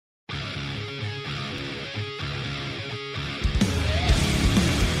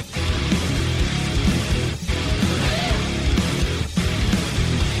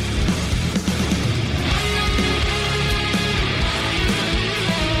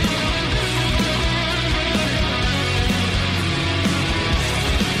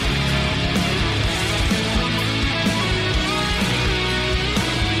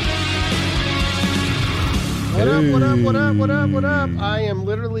What up, what up, what up, what up, what up? I am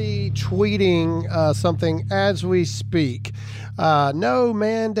literally tweeting something as we speak. No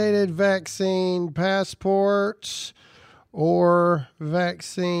mandated vaccine passports or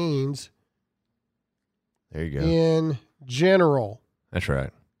vaccines there you go. in general. That's right.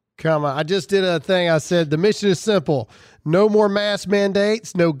 Come on. I just did a thing. I said the mission is simple. No more mask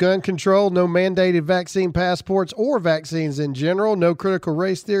mandates, no gun control, no mandated vaccine passports or vaccines in general, no critical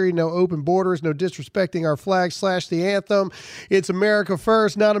race theory, no open borders, no disrespecting our flag / the anthem. It's America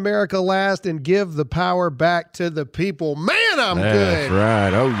first, not America last, and give the power back to the people. Man, I'm That's good.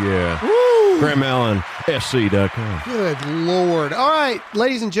 right. Oh, yeah. Woo! Graham Allen, FC.com. Good Lord. All right,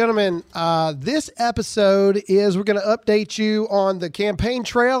 ladies and gentlemen, this episode is we're going to update you on the campaign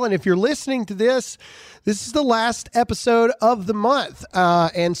trail. And if you're listening to this is the last episode of the month.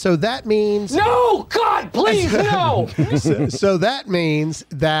 And so that means... No, God, please, no. so that means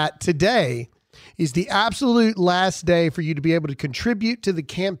that today is the absolute last day for you to be able to contribute to the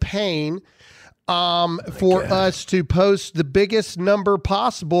campaign for us to post the biggest number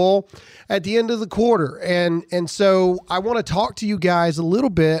possible at the end of the quarter. And so I want to talk to you guys a little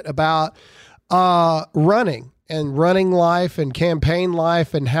bit about running life and campaign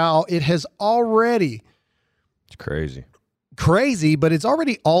life and how it has already... It's crazy, but it's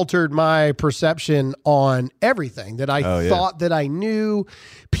already altered my perception on everything that I thought that I knew,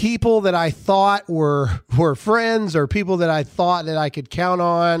 people that I thought were friends or people that I thought that I could count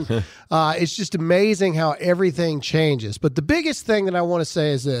on. It's just amazing how everything changes. But the biggest thing that I want to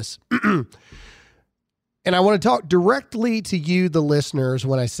say is this, and I want to talk directly to you, the listeners,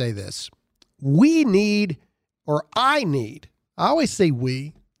 when I say this. I always say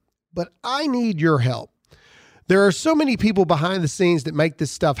we, but I need your help. There are so many people behind the scenes that make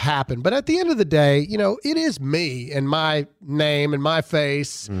this stuff happen. But at the end of the day, you know, it is me and my name and my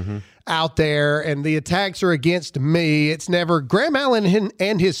face out there, and the attacks are against me. It's never Graham Allen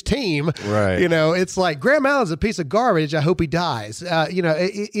and his team. Right. You know, it's like Graham Allen's a piece of garbage. I hope he dies.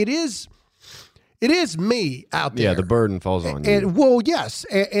 It is me out there. Yeah, the burden falls on you. And, well, yes.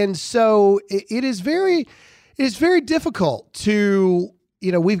 And so it is very difficult to...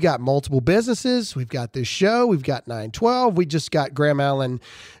 You know, we've got multiple businesses. We've got this show. We've got 912. We just got Graham Allen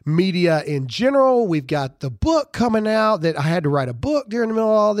Media in general. We've got the book coming out that I had to write a book during the middle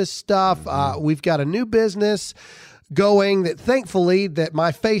of all this stuff. We've got a new business going that thankfully that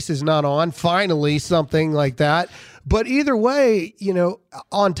my face is not on, finally, something like that. But either way, you know,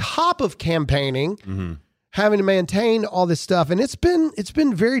 on top of campaigning, having to maintain all this stuff. And it's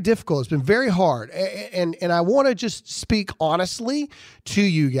been very difficult. It's been very hard. And I want to just speak honestly to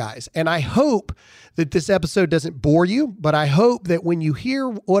you guys. And I hope that this episode doesn't bore you, but I hope that when you hear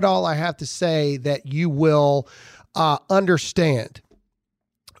what all I have to say, that you will understand.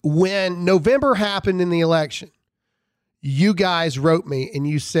 When November happened in the election, you guys wrote me and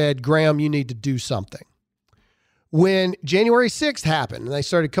you said, Graham, you need to do something. When January 6th happened and they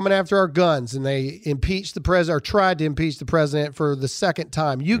started coming after our guns and they impeached the president or tried to impeach the president for the second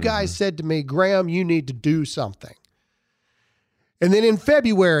time, you guys said to me, Graham, you need to do something. And then in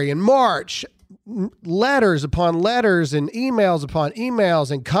February and March, letters upon letters and emails upon emails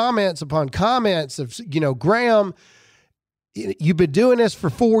and comments upon comments of, you know, Graham, you've been doing this for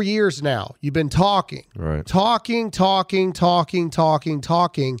 4 years now. You've been talking, Right. talking.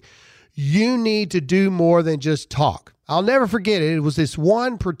 You need to do more than just talk. I'll never forget it. It was this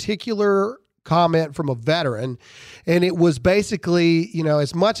one particular comment from a veteran, and it was basically, you know,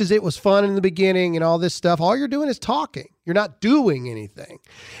 as much as it was fun in the beginning and all this stuff, all you're doing is talking. You're not doing anything.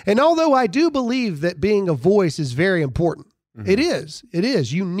 And although I do believe that being a voice is very important, it is.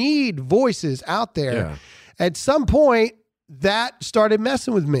 You need voices out there. Yeah. At some point, that started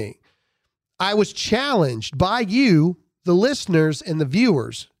messing with me. I was challenged by you, the listeners and the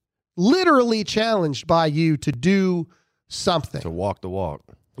viewers, literally challenged by you to do something. To walk the walk.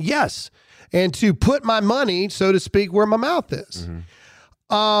 Yes. And to put my money, so to speak, where my mouth is.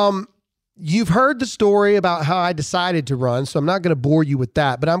 You've heard the story about how I decided to run, so I'm not going to bore you with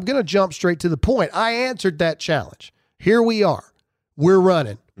that, but I'm going to jump straight to the point. I answered that challenge. Here we are. We're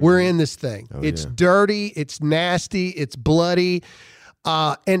running. We're in this thing. It's dirty. It's nasty. It's bloody.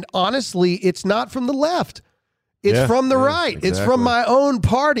 And honestly, it's not from the left. It's from the right. Exactly. It's from my own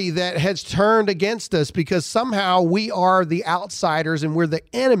party that has turned against us because somehow we are the outsiders and we're the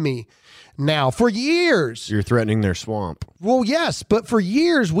enemy now. For years. You're threatening their swamp. Well, yes, but for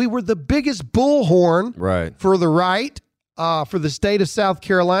years we were the biggest bullhorn for the right, for the state of South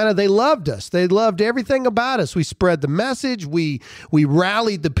Carolina. They loved us. They loved everything about us. We spread the message. We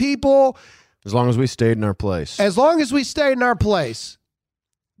rallied the people. As long as we stayed in our place. As long as we stayed in our place.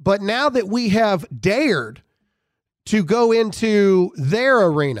 But now that we have dared to go into their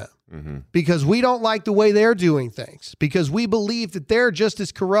arena Mm-hmm. because we don't like the way they're doing things, because we believe that they're just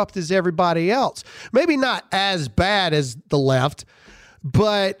as corrupt as everybody else. Maybe not as bad as the left,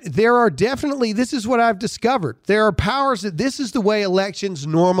 but there are definitely, this is what I've discovered. There are powers that this is the way elections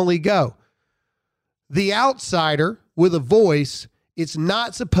normally go. The outsider with a voice, it's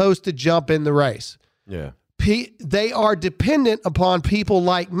not supposed to jump in the race. Yeah. They are dependent upon people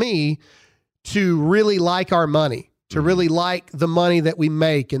like me to really like our money, to really like the money that we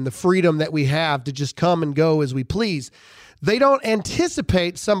make and the freedom that we have to just come and go as we please. They don't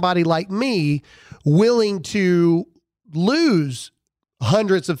anticipate somebody like me willing to lose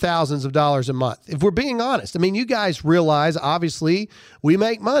hundreds of thousands of dollars a month. If we're being honest, I mean, you guys realize, obviously, we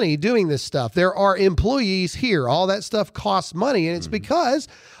make money doing this stuff. There are employees here. All that stuff costs money, and it's because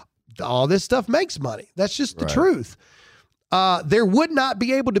all this stuff makes money. That's just the truth. There would not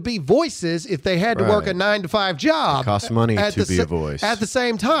be able to be voices if they had to work a 9-to-5 job. It costs money to be a voice. At the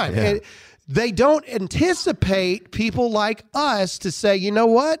same time. Yeah. And they don't anticipate people like us to say, you know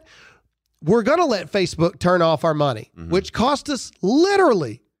what? We're going to let Facebook turn off our money, which cost us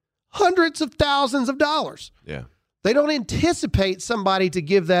literally hundreds of thousands of dollars. Yeah. They don't anticipate somebody to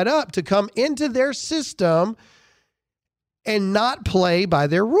give that up, to come into their system and not play by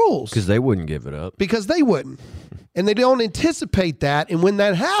their rules. Because they wouldn't give it up. Because they wouldn't. And they don't anticipate that. And when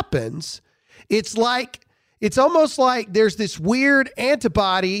that happens, it's almost like there's this weird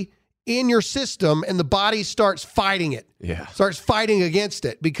antibody in your system and the body starts fighting it. Yeah. Starts fighting against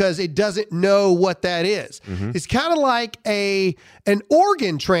it because it doesn't know what that is. It's kind of like an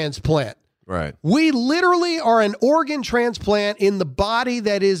organ transplant. Right. We literally are an organ transplant in the body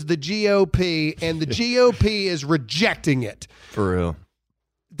that is the GOP, and the GOP is rejecting it. For real.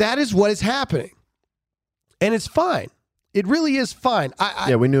 That is what is happening. And it's fine. It really is fine.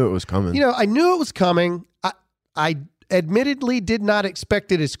 Yeah, we knew it was coming. You know, I knew it was coming. I admittedly did not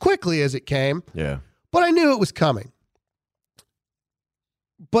expect it as quickly as it came. Yeah. But I knew it was coming.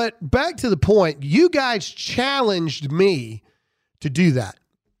 But back to the point, you guys challenged me to do that.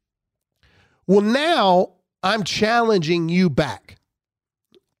 Well, now I'm challenging you back.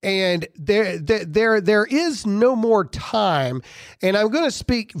 And there is no more time. And I'm going to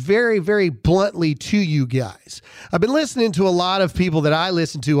speak very, very bluntly to you guys. I've been listening to a lot of people that I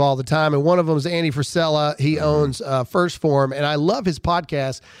listen to all the time. And one of them is Andy Frisella. He owns First Form. And I love his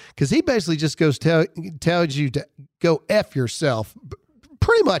podcast because he basically just tells you to go F yourself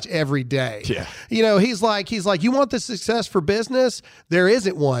pretty much every day. Yeah. You know, he's like, you want the success for business? There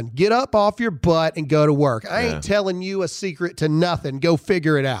isn't one. Get up off your butt and go to work. I ain't telling you a secret to nothing. Go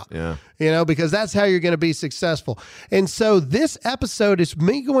figure it out. Yeah. You know, because that's how you're going to be successful. And so this episode is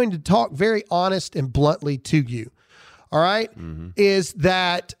me going to talk very honest and bluntly to you. All right. Is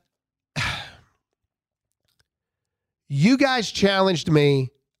that you guys challenged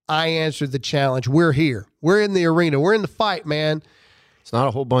me. I answered the challenge. We're here. We're in the arena. We're in the fight, man. It's not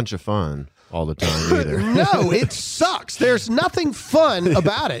a whole bunch of fun all the time either. No, it sucks. There's nothing fun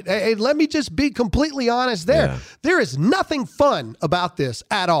about it. Hey, let me just be completely honest there. Yeah. There is nothing fun about this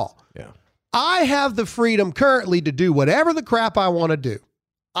at all. Yeah. I have the freedom currently to do whatever the crap I want to do.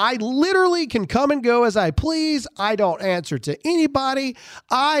 I literally can come and go as I please. I don't answer to anybody.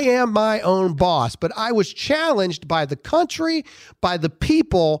 I am my own boss. But I was challenged by the country, by the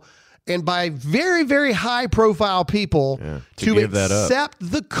people, and by very, very high-profile people to give that up. accept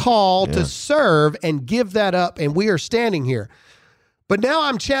the call to serve and give that up, and we are standing here. But now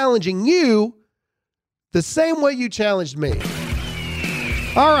I'm challenging you the same way you challenged me.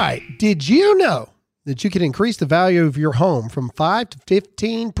 All right, did you know that you can increase the value of your home from 5 to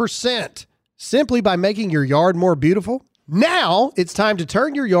 15% simply by making your yard more beautiful? Now it's time to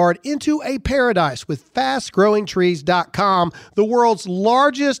turn your yard into a paradise with FastGrowingTrees.com, the world's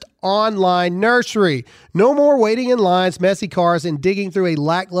largest online nursery. No more waiting in lines, messy cars, and digging through a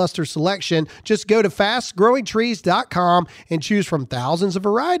lackluster selection. Just go to FastGrowingTrees.com and choose from thousands of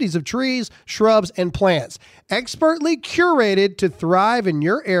varieties of trees, shrubs, and plants. Expertly curated to thrive in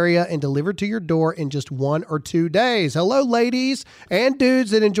your area and delivered to your door in just 1 or 2 days. Hello, ladies and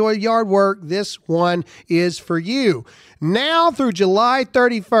dudes that enjoy yard work. This one is for you. Now through July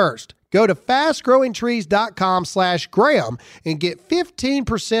 31st, go to fastgrowingtrees.com/Graham and get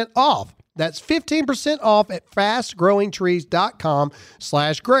 15% off. That's 15% off at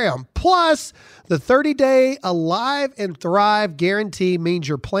fastgrowingtrees.com/Graham. Plus, the 30-day Alive and Thrive guarantee means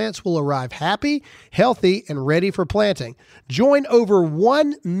your plants will arrive happy, healthy, and ready for planting. Join over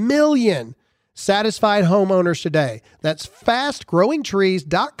 1 million satisfied homeowners today. That's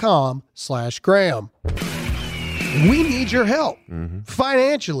fastgrowingtrees.com/Graham. We need your help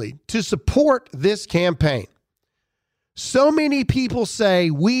financially to support this campaign. So many people say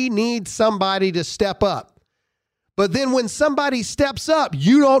we need somebody to step up. But then when somebody steps up,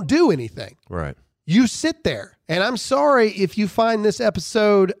 you don't do anything. Right. You sit there. And I'm sorry if you find this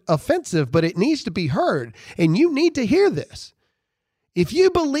episode offensive, but it needs to be heard. And you need to hear this. If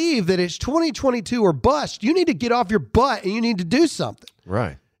you believe that it's 2022 or bust, you need to get off your butt and you need to do something.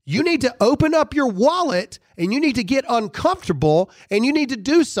 Right. You need to open up your wallet and you need to get uncomfortable and you need to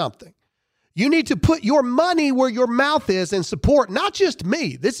do something. You need to put your money where your mouth is and support not just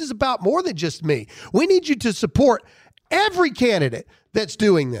me. This is about more than just me. We need you to support every candidate that's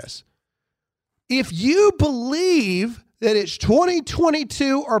doing this. If you believe that it's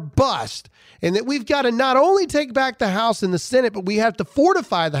 2022 or bust and that we've got to not only take back the House and the Senate, but we have to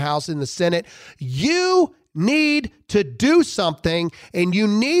fortify the House and the Senate, you need to do something and you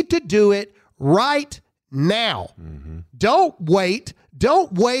need to do it right now. Mm-hmm. Don't wait.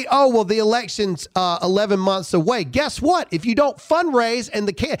 Don't wait. Oh, well, the election's 11 months away. Guess what? If you don't fundraise and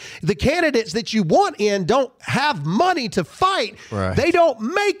the candidates that you want in don't have money to fight, right, they don't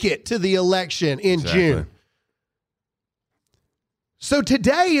make it to the election in June. So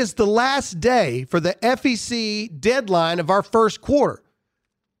today is the last day for the FEC deadline of our first quarter.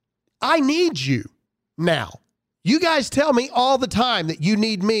 I need you now. You guys tell me all the time that you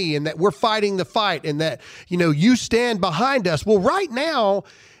need me and that we're fighting the fight and that, you stand behind us. Well, right now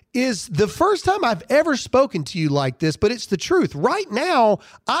is the first time I've ever spoken to you like this, but it's the truth. Right now,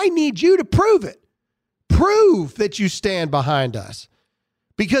 I need you to prove it. Prove that you stand behind us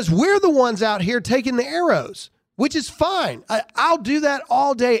because we're the ones out here taking the arrows, which is fine. I'll do that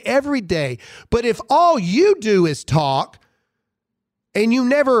all day, every day. But if all you do is talk and you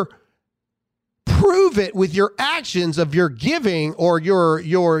never prove it with your actions of your giving or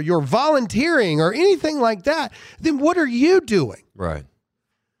your volunteering or anything like that, then what are you doing? Right.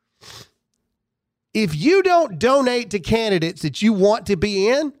 If you don't donate to candidates that you want to be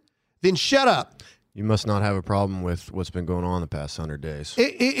in, then shut up. You must not have a problem with what's been going on the past 100 days.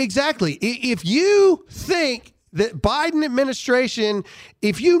 Exactly. If you think that Biden administration,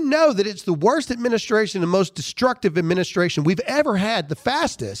 if you know that it's the worst administration, the most destructive administration we've ever had, the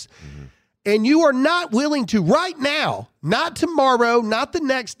fastest, and you are not willing to right now, not tomorrow, not the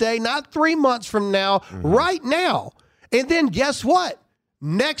next day, not 3 months from now, right now. And then guess what?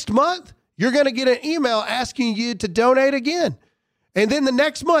 Next month, you're going to get an email asking you to donate again. And then the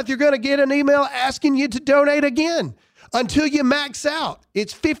next month, you're going to get an email asking you to donate again until you max out.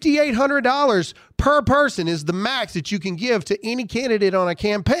 It's $5,800 per person is the max that you can give to any candidate on a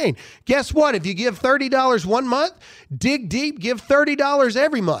campaign. Guess what? If you give $30 one month, dig deep, give $30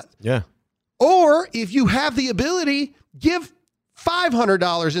 every month. Yeah. Or if you have the ability, give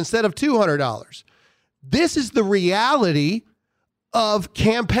 $500 instead of $200. This is the reality of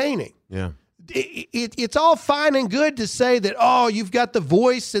campaigning. Yeah. It's all fine and good to say that, oh, you've got the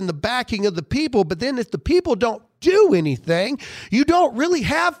voice and the backing of the people, but then if the people don't do anything, you don't really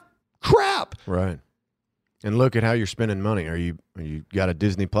have crap. Right. And look at how you're spending money. Are you got a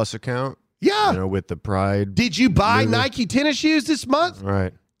Disney Plus account? Yeah. With the Pride. Did you buy Nike tennis shoes this month?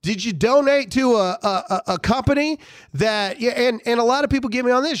 Right. Did you donate to a company that, and a lot of people get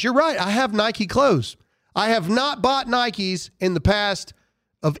me on this. You're right. I have Nike clothes. I have not bought Nikes in the past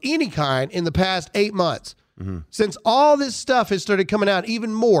of any kind in the past 8 months. Since all this stuff has started coming out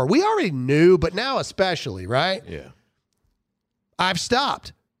even more. We already knew, but now especially, right? Yeah. I've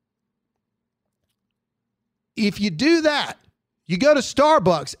stopped. If you do that, you go to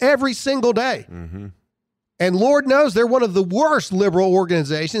Starbucks every single day. And Lord knows they're one of the worst liberal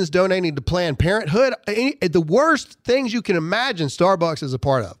organizations donating to Planned Parenthood. The worst things you can imagine Starbucks is a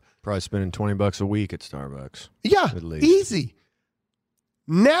part of. Probably spending $20 a week at Starbucks. Yeah, at least. Easy.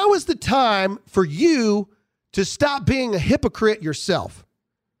 Now is the time for you to stop being a hypocrite yourself.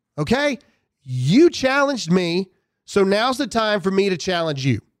 Okay? You challenged me, so now's the time for me to challenge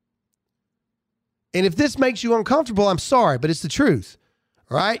you. And if this makes you uncomfortable, I'm sorry, but it's the truth.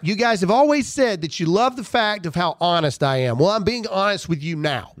 All right? You guys have always said that you love the fact of how honest I am. Well, I'm being honest with you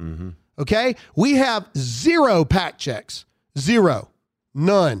now. Okay? We have 0 PAC checks. 0.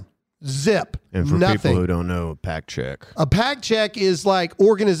 None. Zip. And for nothing. people who don't know, a PAC check. A PAC check is like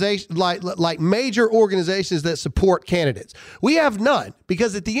organization, like major organizations that support candidates. We have none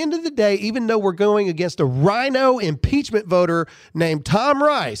because at the end of the day, even though we're going against a rhino impeachment voter named Tom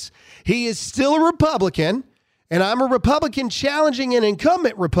Rice, he is still a Republican. And I'm a Republican challenging an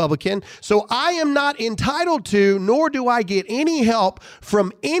incumbent Republican, so I am not entitled to, nor do I get any help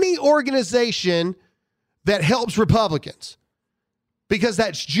from any organization that helps Republicans. Because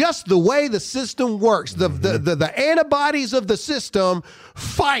that's just the way the system works. The antibodies of the system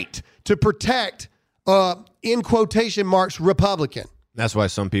fight to protect in quotation marks, Republican. That's why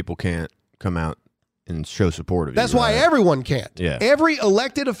some people can't come out and show support of you. That's why everyone can't. Yeah. Every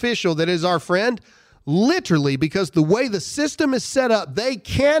elected official that is our friend, literally, because the way the system is set up, they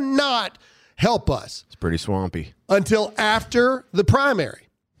cannot help us. It's pretty swampy. Until after the primary.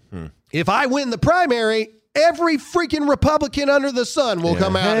 If I win the primary, every freaking Republican under the sun will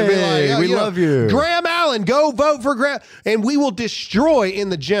come out and be like, we love you. Graham Allen, go vote for Graham. And we will destroy in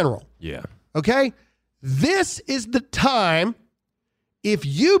the general. Yeah. Okay? This is the time. If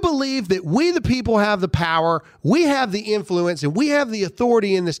you believe that we, the people, have the power, we have the influence, and we have the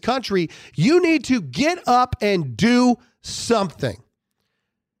authority in this country, you need to get up and do something.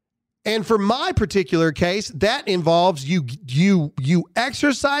 And for my particular case, that involves you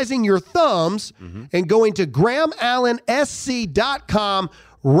exercising your thumbs and going to GrahamAllenSC.com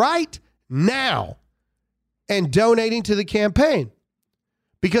right now and donating to the campaign.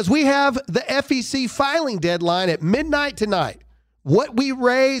 Because we have the FEC filing deadline at midnight tonight. What we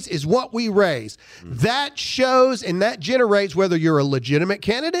raise is what we raise. That shows and that generates whether you're a legitimate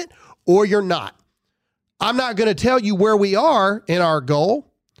candidate or you're not. I'm not going to tell you where we are in our goal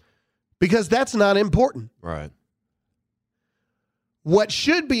because that's not important. Right. What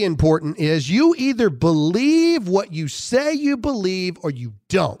should be important is you either believe what you say you believe or you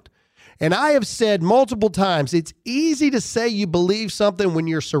don't. And I have said multiple times, it's easy to say you believe something when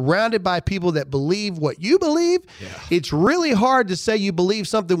you're surrounded by people that believe what you believe. Yeah. It's really hard to say you believe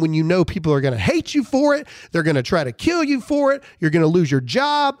something when you know people are going to hate you for it. They're going to try to kill you for it. You're going to lose your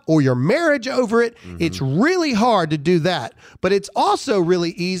job or your marriage over it. It's really hard to do that. But it's also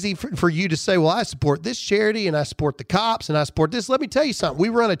really easy for you to say, well, I support this charity and I support the cops and I support this. Let me tell you something. We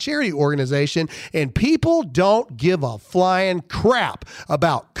run a charity organization and people don't give a flying crap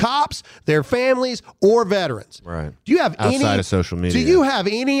about cops, their families, or veterans. Right. Do you have outside of social media? Do you have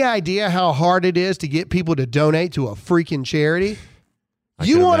any idea how hard it is to get people to donate to a freaking charity?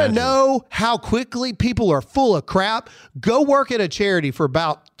 You want to know how quickly people are full of crap? Go work at a charity for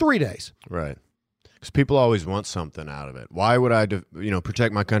about 3 days. Right. Because people always want something out of it. Why would I,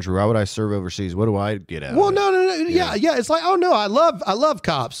 protect my country? Why would I serve overseas? What do I get out of it? Well, no. Yeah. It's like, oh no, I love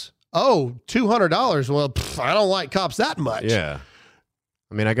cops. Oh, $200. Well, I don't like cops that much. Yeah.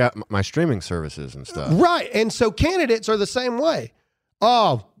 I mean, I got my streaming services and stuff. Right. And so candidates are the same way.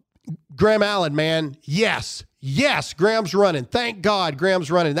 Oh, Graham Allen, man. Yes, Graham's running. Thank God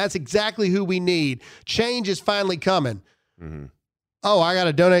Graham's running. That's exactly who we need. Change is finally coming. Oh, I got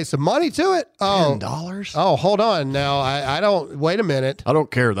to donate some money to it? Oh, $10? Oh, hold on. Now, I don't, wait a minute. I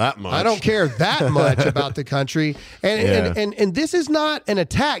don't care that much. I don't care that much about the country. And this is not an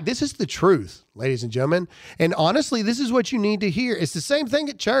attack. This is the truth, ladies and gentlemen. And honestly, this is what you need to hear. It's the same thing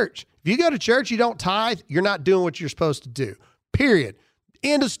at church. If you go to church, you don't tithe, you're not doing what you're supposed to do. Period.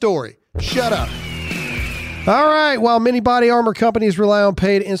 End of story. Shut up. All right. While many body armor companies rely on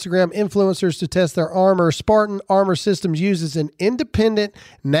paid Instagram influencers to test their armor, Spartan Armor Systems uses an independent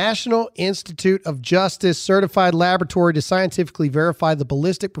National Institute of Justice certified laboratory to scientifically verify the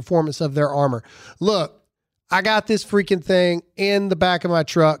ballistic performance of their armor. Look, I got this freaking thing in the back of my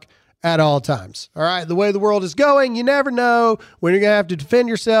truck at all times. All right. The way the world is going, you never know when you're going to have to defend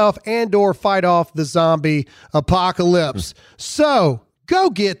yourself and or fight off the zombie apocalypse. So go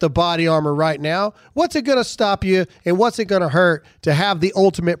get the body armor right now. What's it going to stop you and what's it going to hurt to have the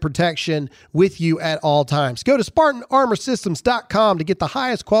ultimate protection with you at all times? Go to SpartanArmorSystems.com to get the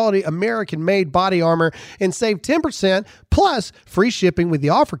highest quality American-made body armor and save 10% plus free shipping with the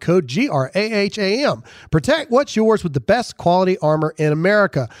offer code GRAHAM. Protect what's yours with the best quality armor in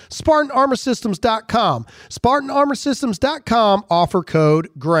America. SpartanArmorSystems.com. SpartanArmorSystems.com, offer code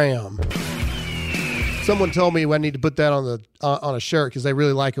Graham. Someone told me I need to put that on a shirt because they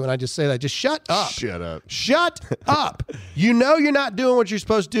really like it when I just say that. Just shut up. Shut up. Shut up. You know you're not doing what you're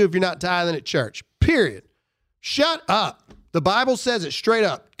supposed to do if you're not tithing at church. Period. Shut up. The Bible says it straight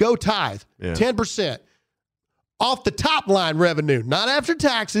up. Go tithe. 10%. Off the top line revenue. Not after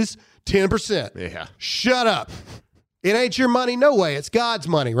taxes. 10%. Yeah. Shut up. It ain't your money, no way. It's God's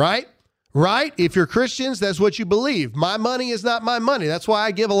money, right? Right? If you're Christians, that's what you believe. My money is not my money. That's why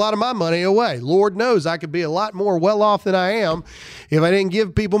I give a lot of my money away. Lord knows I could be a lot more well off than I am if I didn't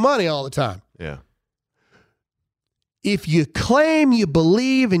give people money all the time. Yeah. If you claim you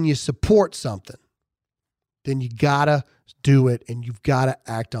believe and you support something, then you gotta do it and you've got to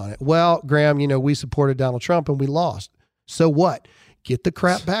act on it. Well, Graham, we supported Donald Trump and we lost. So what? Get the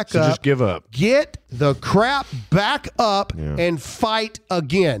crap back up. Just give up. Get the crap back up and fight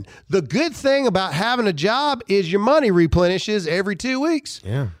again. The good thing about having a job is your money replenishes every 2 weeks.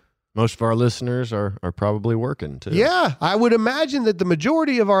 Yeah. Most of our listeners are probably working too. Yeah. I would imagine that the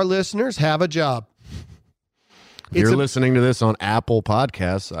majority of our listeners have a job. If you're listening to this on Apple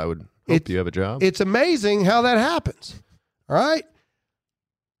Podcasts, I would hope you have a job. It's amazing how that happens. All right?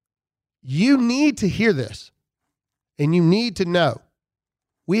 You need to hear this, and you need to know.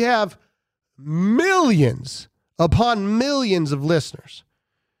 We have millions upon millions of listeners.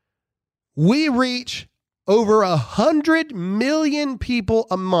 We reach over 100 million people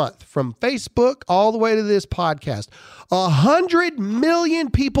a month from Facebook all the way to this podcast. 100 million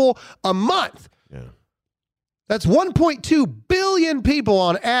people a month. Yeah. That's 1.2 billion people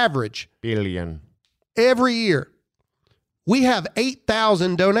on average. Billion. Every year. We have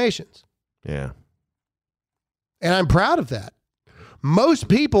 8,000 donations. Yeah. And I'm proud of that. Most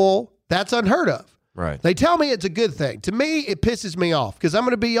people, that's unheard of. Right. They tell me it's a good thing. To me, it pisses me off because I'm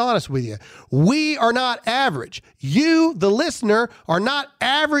going to be honest with you. We are not average. You, the listener, are not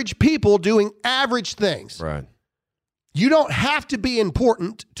average people doing average things. Right. You don't have to be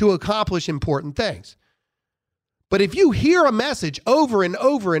important to accomplish important things. But if you hear a message over and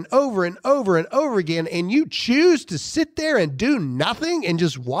over and over and over and over again, and you choose to sit there and do nothing and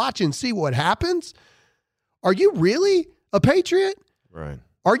just watch and see what happens, are you really a patriot? Right.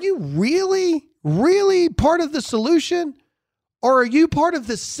 Are you really part of the solution? Or are you part of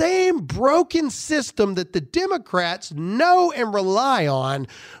the same broken system that the Democrats know and rely on?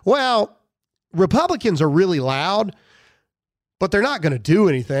 Well, Republicans are really loud, but they're not going to do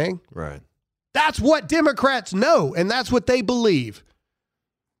anything. Right. That's what Democrats know, and that's what they believe.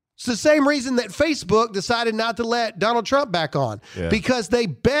 It's the same reason that Facebook decided not to let Donald Trump back on, because they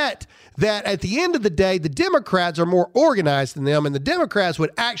bet that at the end of the day, the Democrats are more organized than them, and the Democrats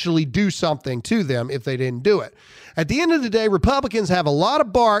would actually do something to them if they didn't do it. At the end of the day, Republicans have a lot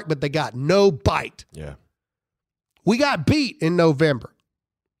of bark, but they got no bite. Yeah. We got beat in November.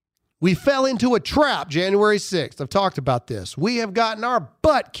 We fell into a trap January 6th. I've talked about this. We have gotten our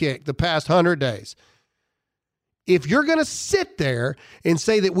butt kicked the past 100 days. If you're going to sit there and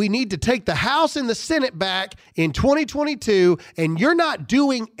say that we need to take the House and the Senate back in 2022, and you're not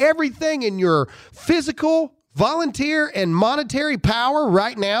doing everything in your physical, volunteer, and monetary power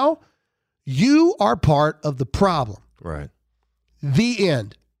right now, you are part of the problem. Right. The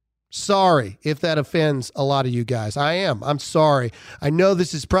end. Sorry if that offends a lot of you guys. I'm sorry. I know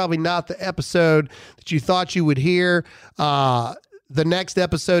this is probably not the episode that you thought you would hear. The next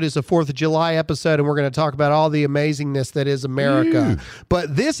episode is a 4th of July episode, and we're going to talk about all the amazingness that is America.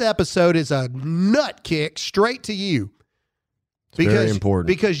 But this episode is a nut kick straight to you. It's very important.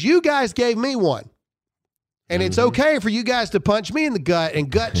 Because you guys gave me one. And it's okay for you guys to punch me in the gut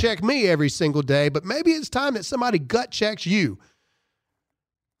and gut check me every single day, but maybe it's time that somebody gut checks you.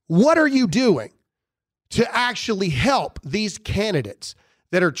 What are you doing to actually help these candidates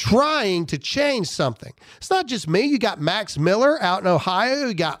that are trying to change something? It's not just me. You got Max Miller out in Ohio.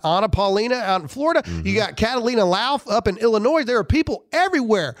 You got Anna Paulina out in Florida. You got Catalina Lauf up in Illinois. There are people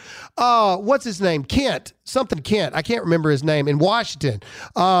everywhere. What's his name? Kent. I can't remember his name. In Washington.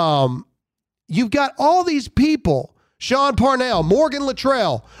 You've got all these people. Sean Parnell, Morgan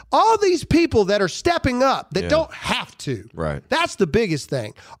Luttrell, all these people that are stepping up that don't have to. Right. That's the biggest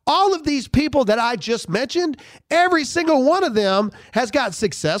thing. All of these people that I just mentioned, every single one of them has got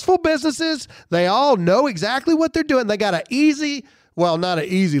successful businesses. They all know exactly what they're doing. They got not an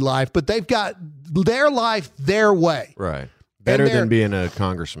easy life, but they've got their life their way. Right. Better than being a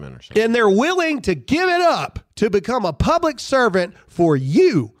congressman or something. And they're willing to give it up to become a public servant for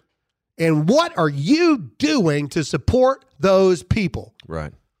you. And what are you doing to support those people?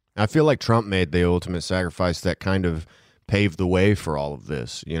 Right. I feel like Trump made the ultimate sacrifice that kind of paved the way for all of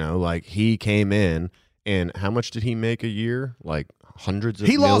this. You know, like he came in, and how much did he make a year? Like hundreds of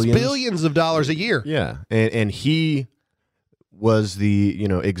millions? He lost billions of dollars a year. Yeah. And he was the,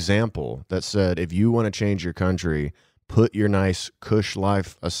 example that said, if you want to change your country, put your nice cush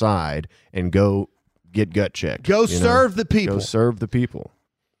life aside and go get gut checked. Go serve the people. Go serve the people.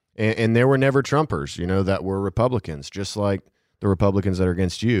 And there were never Trumpers, that were Republicans, just like the Republicans that are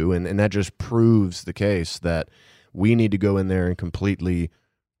against you. And that just proves the case that we need to go in there and completely,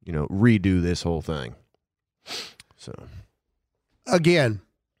 redo this whole thing. So, again,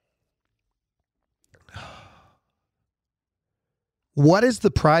 what is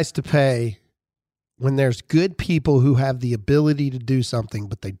the price to pay when there's good people who have the ability to do something,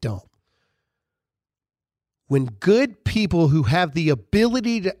 but they don't? When good people who have the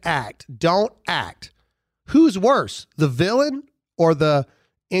ability to act don't act, who's worse, the villain or the,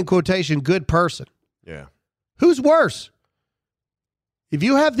 in quotation, good person? Yeah. Who's worse? If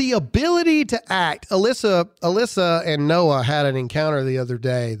you have the ability to act, Alyssa and Noah had an encounter the other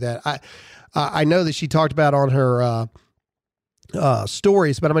day that I know that she talked about on her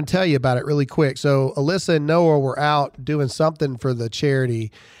stories, but I'm going to tell you about it really quick. So Alyssa and Noah were out doing something for the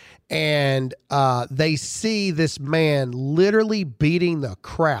charity, and they see this man literally beating the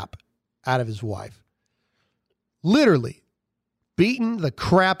crap out of his wife. Literally beating the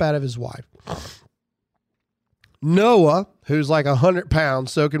crap out of his wife. Noah, who's like 100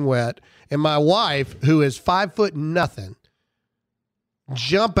 pounds soaking wet, and my wife, who is 5 foot nothing,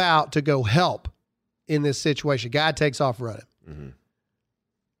 jump out to go help in this situation. Guy takes off running. Mm-hmm.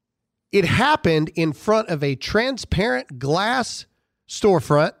 It happened in front of a transparent glass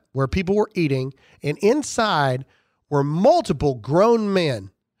storefront where people were eating, and inside were multiple grown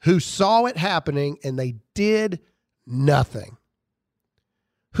men who saw it happening, and they did nothing.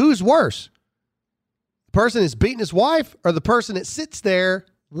 Who's worse? The person that's beating his wife, or the person that sits there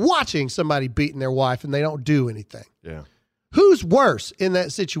watching somebody beating their wife and they don't do anything? Yeah. Who's worse in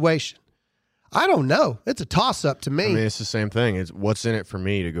that situation? I don't know. It's a toss-up to me. I mean, it's the same thing. It's what's in it for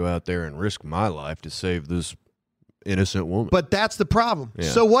me to go out there and risk my life to save this innocent woman. But that's the problem. Yeah.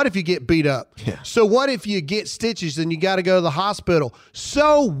 So what if you get beat up? Yeah. So what if you get stitches and you got to go to the hospital?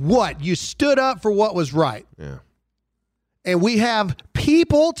 So what? You stood up for what was right. Yeah. And we have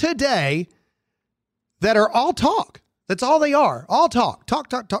people today that are all talk. That's all they are. All talk. Talk.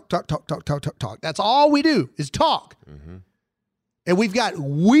 That's all we do is talk. Mm-hmm. And we've got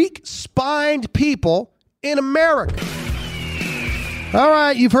weak-spined people in America. All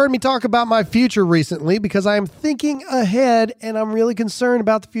right, you've heard me talk about my future recently because I am thinking ahead and I'm really concerned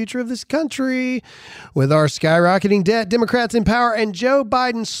about the future of this country. With our skyrocketing debt, Democrats in power, and Joe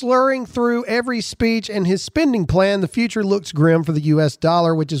Biden slurring through every speech and his spending plan, the future looks grim for the U.S.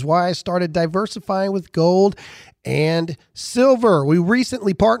 dollar, which is why I started diversifying with gold and silver. We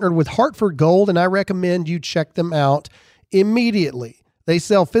recently partnered with Hartford Gold, and I recommend you check them out immediately. They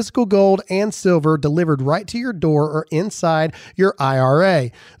sell physical gold and silver delivered right to your door or inside your IRA.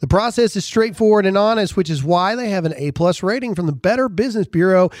 The process is straightforward and honest, which is why they have an A+ rating from the Better Business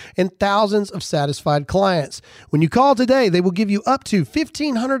Bureau and thousands of satisfied clients. When you call today, they will give you up to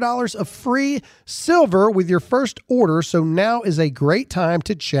 $1,500 of free silver with your first order, so now is a great time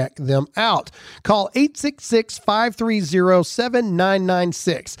to check them out. Call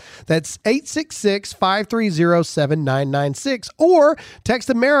 866-530-7996. That's 866-530-7996, or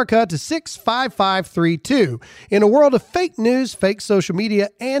text America to 65532. In a world of fake news, fake social media,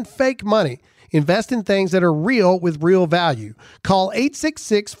 and fake money, invest in things that are real with real value. Call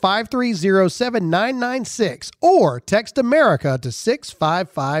 866-530-7996 or text America to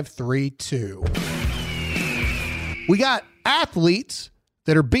 65532. We got athletes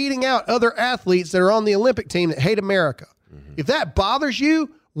that are beating out other athletes that are on the Olympic team that hate America. Mm-hmm. If that bothers you,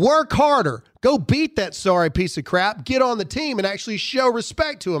 work harder. Go beat that sorry piece of crap. Get on the team and actually show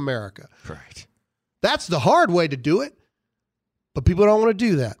respect to America. Right. That's the hard way to do it. But people don't want to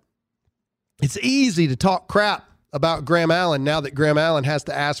do that. It's easy to talk crap about Graham Allen now that Graham Allen has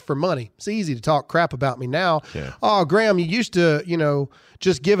to ask for money. It's easy to talk crap about me now. Yeah. Oh, Graham, you used to,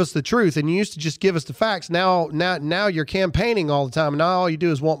 just give us the truth, and you used to just give us the facts. Now you're campaigning all the time, and now all you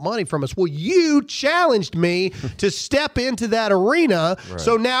do is want money from us. Well, you challenged me to step into that arena, right.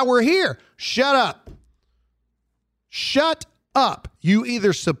 So now we're here. Shut up. Shut up. You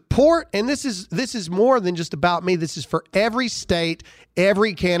either support, and this is more than just about me. This is for every state,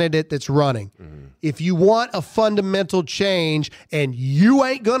 every candidate that's running. Mm-hmm. If you want a fundamental change and you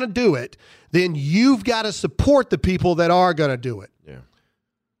ain't going to do it, then you've got to support the people that are going to do it. Yeah.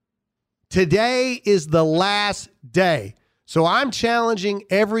 Today is the last day. So I'm challenging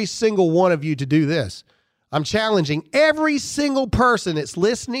every single one of you to do this. I'm challenging every single person that's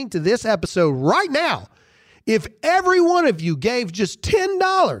listening to this episode right now. If every one of you gave just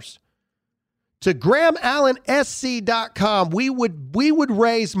 $10 to GrahamAllenSC.com, we would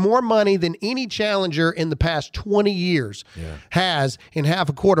raise more money than any challenger in the past 20 years has in half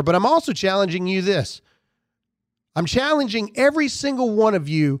a quarter. But I'm also challenging you this. I'm challenging every single one of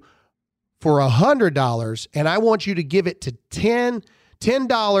you for $100, and I want you to give it to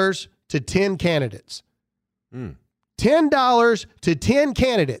 $10 to 10 candidates. $10 to 10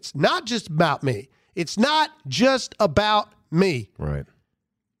 candidates, not just about me. It's not just about me. Right.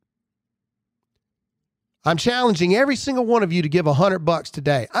 I'm challenging every single one of you to give $100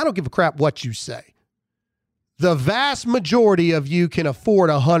 today. I don't give a crap what you say. The vast majority of you can afford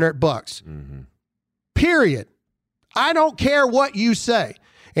 $100. Mm-hmm. Period. I don't care what you say.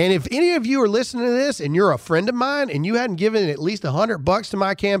 And if any of you are listening to this and you're a friend of mine and you hadn't given at least $100 to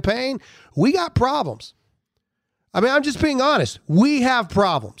my campaign, we got problems. I mean, I'm just being honest. We have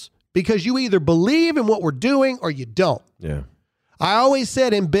problems because you either believe in what we're doing or you don't. Yeah. I always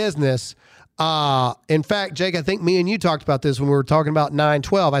said in business, In fact, Jake, I think me and you talked about this when we were talking about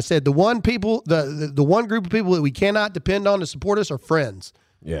 9/12. I said the one group of people that we cannot depend on to support us are friends.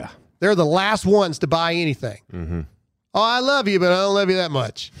 Yeah. They're the last ones to buy anything. Mm-hmm. Oh, I love you, but I don't love you that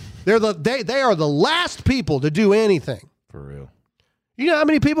much. They are the last people to do anything. For real. You know how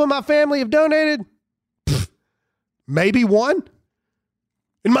many people in my family have donated? Maybe one.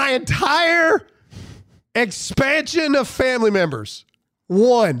 In my entire expansion of family members,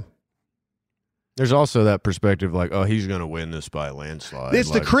 one. There's also that perspective like, oh, he's going to win this by a landslide. It's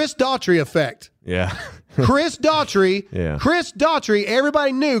the Chris Daughtry effect. Yeah. Chris Daughtry. Yeah. Chris Daughtry.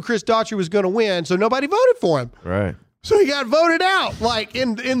 Everybody knew Chris Daughtry was going to win, so nobody voted for him. Right. So he got voted out, like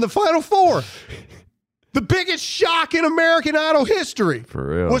in the Final Four. The biggest shock in American Idol history For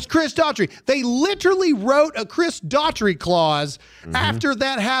real. was Chris Daughtry. They literally wrote a Chris Daughtry clause after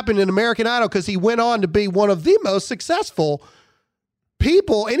that happened in American Idol because he went on to be one of the most successful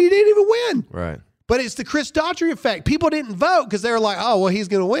people, and he didn't even win. Right. But it's the Chris Daughtry effect. People didn't vote because they were like, oh, well, he's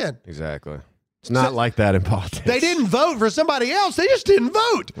going to win. Exactly. It's not like that in politics. They didn't vote for somebody else. They just didn't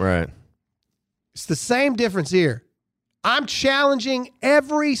vote. Right. It's the same difference here. I'm challenging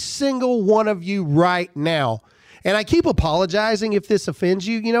every single one of you right now. And I keep apologizing if this offends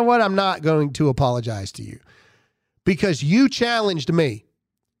you. You know what? I'm not going to apologize to you because you challenged me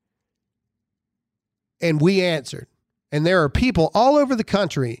and we answered. And there are people all over the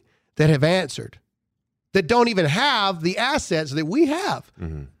country that have answered that don't even have the assets that we have.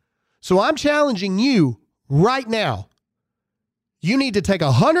 Mm-hmm. So I'm challenging you right now. You need to take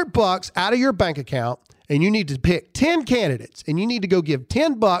 $100 out of your bank account and you need to pick 10 candidates and you need to go give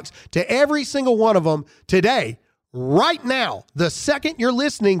 $10 to every single one of them today, right now. The second you're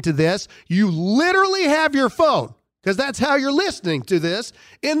listening to this, you literally have your phone because that's how you're listening to this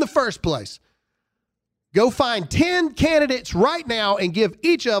in the first place. Go find 10 candidates right now and give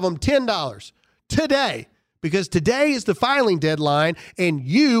each of them $10 today because today is the filing deadline and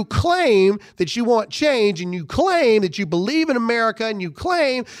you claim that you want change and you claim that you believe in America and you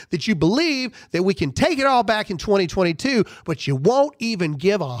claim that you believe that we can take it all back in 2022, but you won't even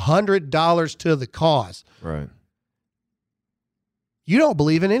give $100 to the cause. Right. You don't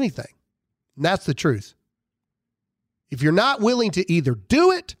believe in anything. And that's the truth. If you're not willing to either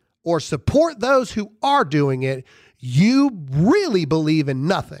do it or support those who are doing it, you really believe in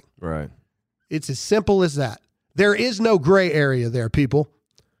nothing. Right. It's as simple as that. There is no gray area there, people.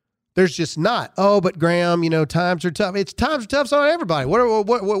 There's just not. Oh, but Graham, times are tough. Times are tough on everybody. What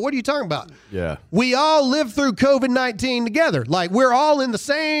are you talking about? Yeah. We all lived through COVID-19 together. Like, we're all in the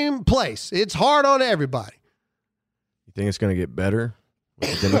same place. It's hard on everybody. You think it's going to get better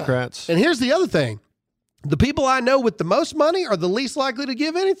with the Democrats? And here's the other thing. The people I know with the most money are the least likely to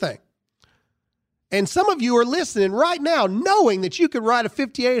give anything. And some of you are listening right now knowing that you could write a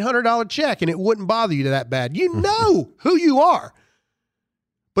 $5,800 check and it wouldn't bother you that bad. You know who you are.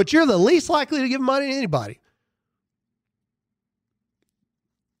 But you're the least likely to give money to anybody.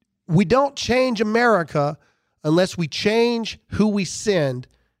 We don't change America unless we change who we send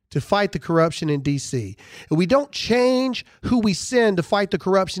to fight the corruption in D.C. And we don't change who we send to fight the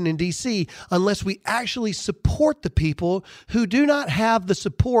corruption in D.C. unless we actually support the people who do not have the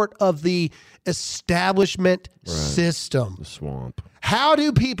support of the establishment system. The swamp. How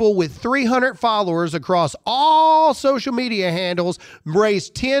do people with 300 followers across all social media handles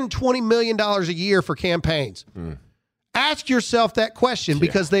raise $10, $20 million a year for campaigns? Ask yourself that question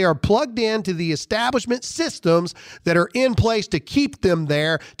because they are plugged into the establishment systems that are in place to keep them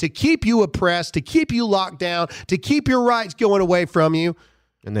there, to keep you oppressed, to keep you locked down, to keep your rights going away from you.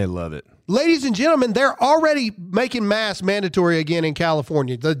 And they love it. Ladies and gentlemen, they're already making masks mandatory again in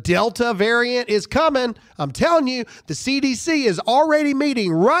California. The Delta variant is coming. I'm telling you, the CDC is already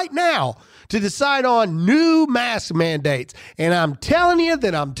meeting right now to decide on new mask mandates. And I'm telling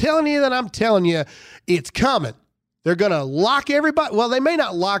you, it's coming. They're going to lock everybody. Well, they may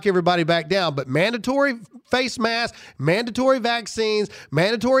not lock everybody back down, but mandatory face masks, mandatory vaccines,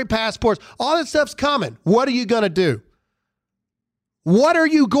 mandatory passports, all that stuff's coming. What are you going to do? What are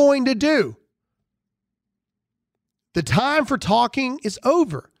you going to do? The time for talking is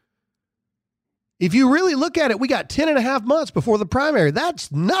over. If you really look at it, we got 10 and a half months before the primary.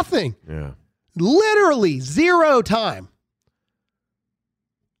 That's nothing. Yeah. Literally zero time.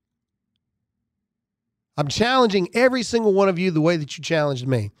 I'm challenging every single one of you the way that you challenged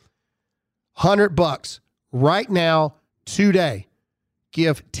me. $100 right now, today.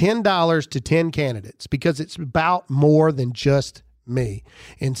 Give $10 to 10 candidates because it's about more than just me.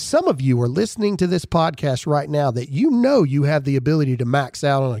 And some of you are listening to this podcast right now that you know you have the ability to max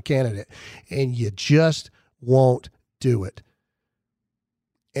out on a candidate and you just won't do it.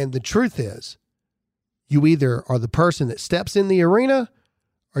 And the truth is, you either are the person that steps in the arena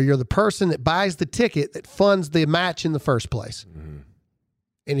or you're the person that buys the ticket that funds the match in the first place. Mm-hmm.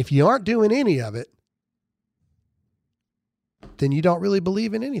 And if you aren't doing any of it, then you don't really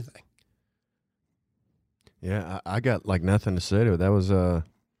believe in anything. Yeah, I got like nothing to say to it. That was, I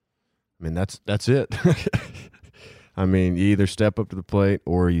mean, that's it. I mean, you either step up to the plate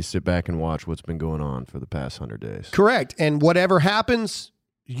or you sit back and watch what's been going on for the past 100 days. Correct. And whatever happens,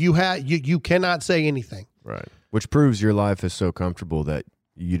 you cannot say anything. Right. Which proves your life is so comfortable that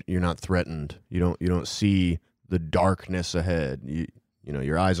you're not threatened. You don't see the darkness ahead. You know,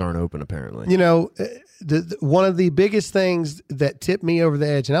 your eyes aren't open apparently. You know, one of the biggest things that tipped me over the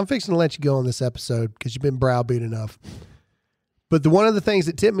edge, and I'm fixing to let you go on this episode because you've been browbeat enough. But one of the things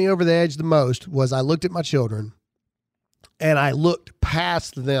that tipped me over the edge the most was I looked at my children and I looked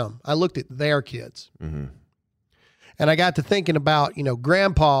past them. I looked at their kids. Mm-hmm. And I got to thinking about, you know,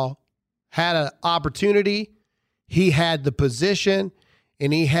 Grandpa had an opportunity. He had the position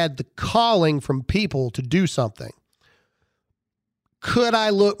and he had the calling from people to do something. Could I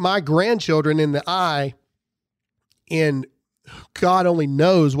look my grandchildren in the eye in God only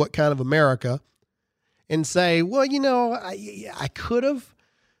knows what kind of America and say, well, you know, I could have,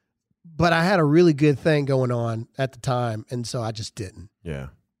 but I had a really good thing going on at the time, and so I just didn't. Yeah.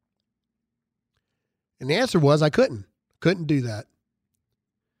 And the answer was I couldn't do that.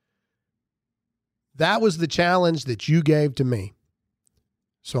 That was the challenge that you gave to me.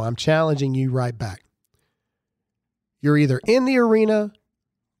 So I'm challenging you right back. You're either in the arena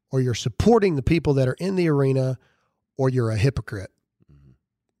or you're supporting the people that are in the arena or you're a hypocrite. Mm-hmm.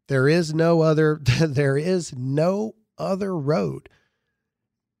 There is no other road.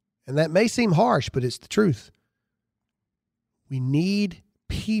 And that may seem harsh, but it's the truth. We need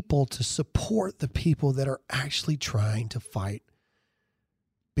people to support the people that are actually trying to fight,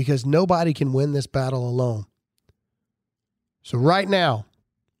 because nobody can win this battle alone. So right now,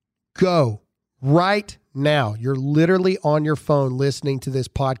 go right now. You're literally on your phone listening to this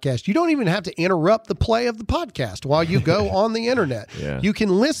podcast. You don't even have to interrupt the play of the podcast while you go on the internet. Yeah. You can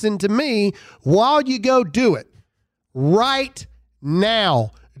listen to me while you go do it right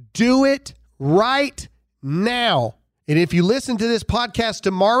now. Do it right now. And if you listen to this podcast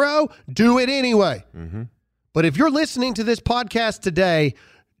tomorrow, do it anyway. Mm-hmm. But if you're listening to this podcast today,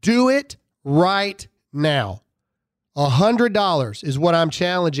 do it right now. $100 is what I'm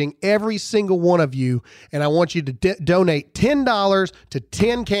challenging every single one of you, and I want you to donate $10 to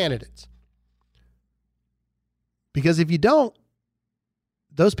 10 candidates. Because if you don't,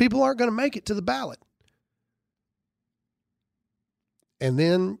 those people aren't going to make it to the ballot. And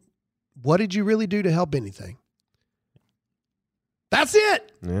then what did you really do to help anything? That's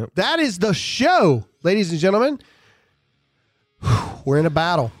it. Yep. That is the show, ladies and gentlemen. We're in a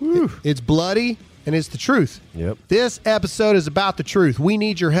battle. It's bloody, and it's the truth. Yep. This episode is about the truth. We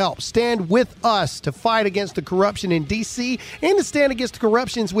need your help. Stand with us to fight against the corruption in D.C. and to stand against the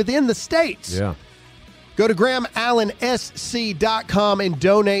corruptions within the states. Yeah. Go to GrahamAllenSC.com and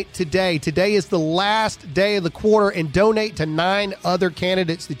donate today. Today is the last day of the quarter, and donate to 9 other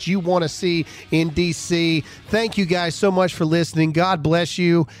candidates that you want to see in D.C. Thank you guys so much for listening. God bless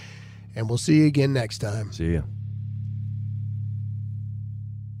you, and we'll see you again next time. See ya.